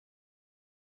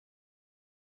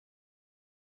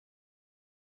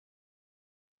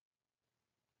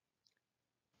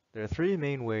There are three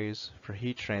main ways for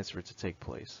heat transfer to take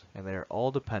place, and they are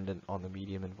all dependent on the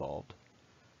medium involved.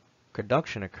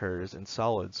 Conduction occurs in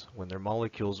solids when their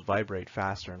molecules vibrate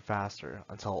faster and faster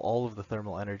until all of the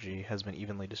thermal energy has been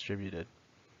evenly distributed.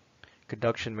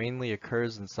 Conduction mainly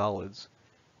occurs in solids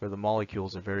where the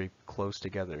molecules are very close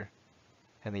together,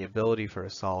 and the ability for a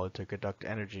solid to conduct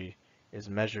energy is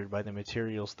measured by the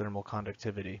material's thermal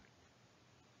conductivity.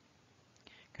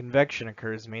 Convection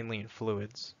occurs mainly in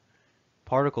fluids.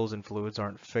 Particles in fluids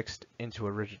aren't fixed into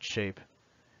a rigid shape.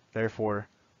 Therefore,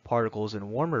 particles in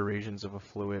warmer regions of a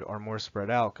fluid are more spread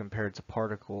out compared to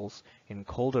particles in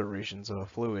colder regions of a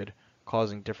fluid,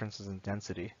 causing differences in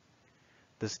density.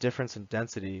 This difference in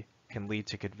density can lead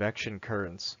to convection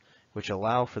currents, which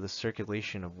allow for the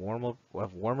circulation of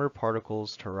warmer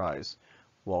particles to rise,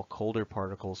 while colder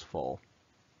particles fall.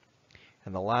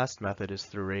 And the last method is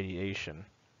through radiation.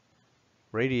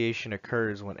 Radiation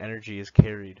occurs when energy is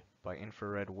carried by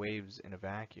infrared waves in a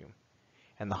vacuum,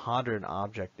 and the hotter an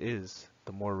object is,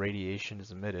 the more radiation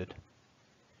is emitted.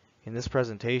 In this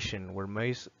presentation,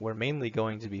 we're mainly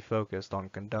going to be focused on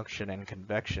conduction and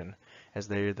convection, as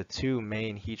they are the two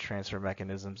main heat transfer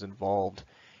mechanisms involved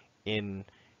in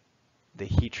the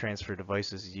heat transfer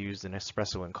devices used in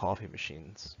espresso and coffee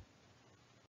machines.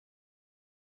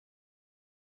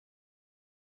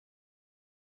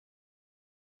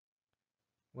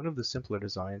 One of the simpler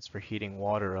designs for heating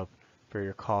water up for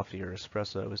your coffee or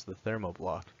espresso is the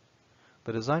thermoblock.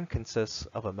 The design consists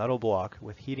of a metal block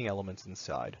with heating elements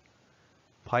inside.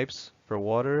 Pipes for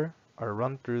water are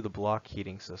run through the block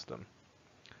heating system.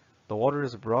 The water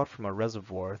is brought from a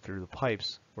reservoir through the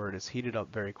pipes where it is heated up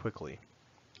very quickly.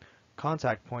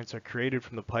 Contact points are created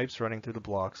from the pipes running through the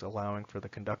blocks, allowing for the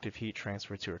conductive heat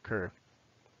transfer to occur.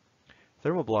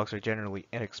 Thermoblocks are generally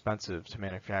inexpensive to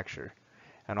manufacture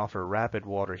and offer rapid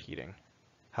water heating.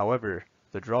 However,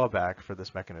 the drawback for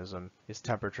this mechanism is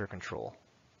temperature control.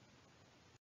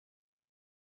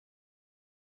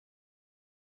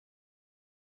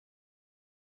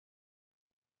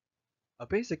 A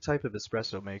basic type of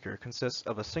espresso maker consists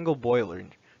of a single boiler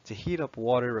to heat up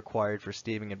water required for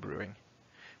steaming and brewing.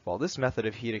 While this method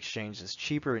of heat exchange is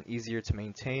cheaper and easier to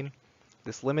maintain,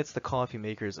 this limits the coffee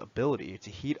maker's ability to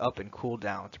heat up and cool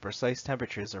down to precise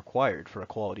temperatures required for a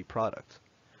quality product.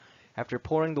 After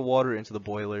pouring the water into the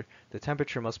boiler, the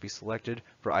temperature must be selected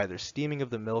for either steaming of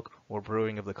the milk or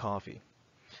brewing of the coffee.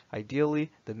 Ideally,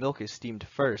 the milk is steamed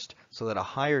first so that a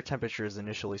higher temperature is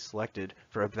initially selected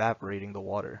for evaporating the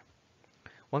water.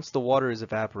 Once the water is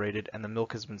evaporated and the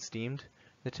milk has been steamed,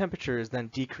 the temperature is then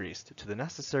decreased to the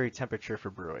necessary temperature for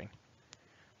brewing.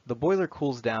 The boiler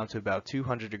cools down to about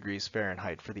 200 degrees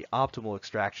Fahrenheit for the optimal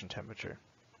extraction temperature.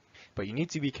 But you need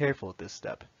to be careful at this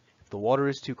step. If the water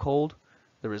is too cold,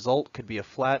 the result could be a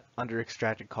flat,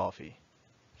 under-extracted coffee.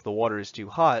 If the water is too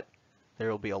hot, there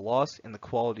will be a loss in the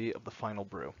quality of the final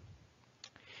brew.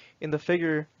 In the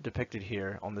figure depicted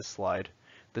here on this slide,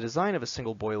 the design of a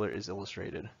single boiler is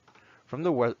illustrated. From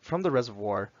the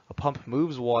reservoir, a pump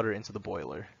moves water into the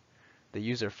boiler. The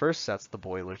user first sets the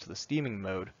boiler to the steaming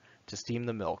mode to steam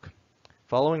the milk.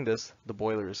 Following this, the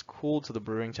boiler is cooled to the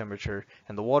brewing temperature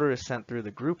and the water is sent through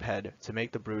the group head to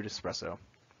make the brewed espresso.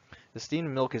 The steamed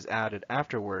milk is added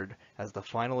afterward as the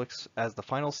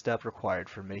final step required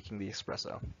for making the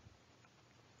espresso.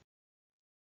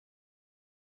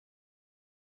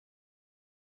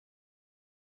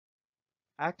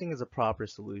 Acting as a proper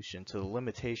solution to the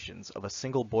limitations of a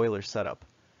single boiler setup,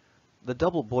 the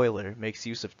double boiler makes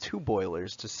use of two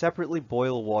boilers to separately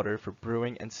boil water for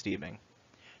brewing and steaming.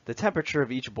 The temperature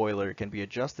of each boiler can be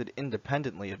adjusted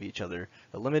independently of each other,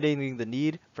 eliminating the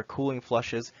need for cooling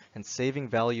flushes and saving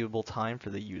valuable time for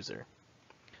the user.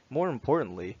 More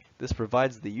importantly, this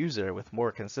provides the user with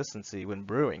more consistency when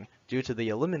brewing due to the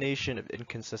elimination of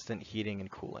inconsistent heating and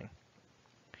cooling.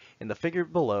 In the figure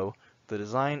below, the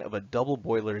design of a double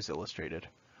boiler is illustrated.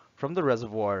 From the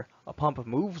reservoir, a pump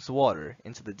moves water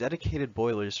into the dedicated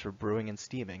boilers for brewing and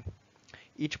steaming.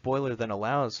 Each boiler then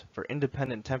allows for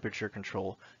independent temperature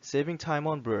control, saving time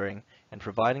on brewing and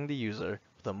providing the user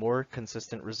with a more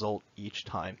consistent result each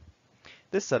time.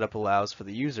 This setup allows for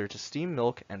the user to steam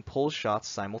milk and pull shots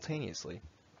simultaneously.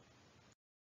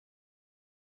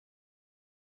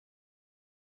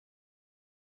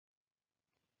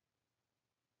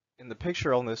 In the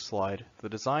picture on this slide, the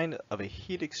design of a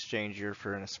heat exchanger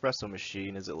for an espresso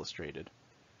machine is illustrated.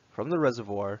 From the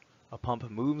reservoir, a pump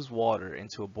moves water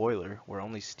into a boiler where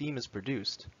only steam is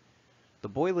produced. The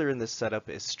boiler in this setup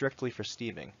is strictly for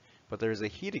steaming, but there is a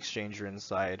heat exchanger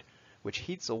inside which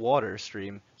heats a water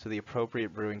stream to the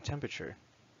appropriate brewing temperature.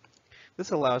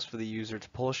 This allows for the user to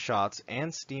pull shots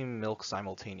and steam milk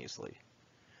simultaneously.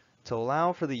 To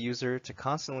allow for the user to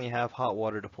constantly have hot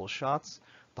water to pull shots,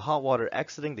 the hot water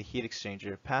exiting the heat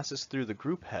exchanger passes through the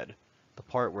group head, the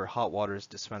part where hot water is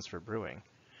dispensed for brewing,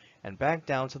 and back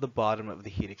down to the bottom of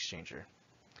the heat exchanger.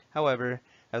 However,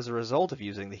 as a result of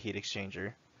using the heat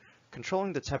exchanger,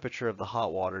 controlling the temperature of the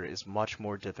hot water is much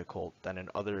more difficult than in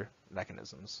other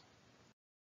mechanisms.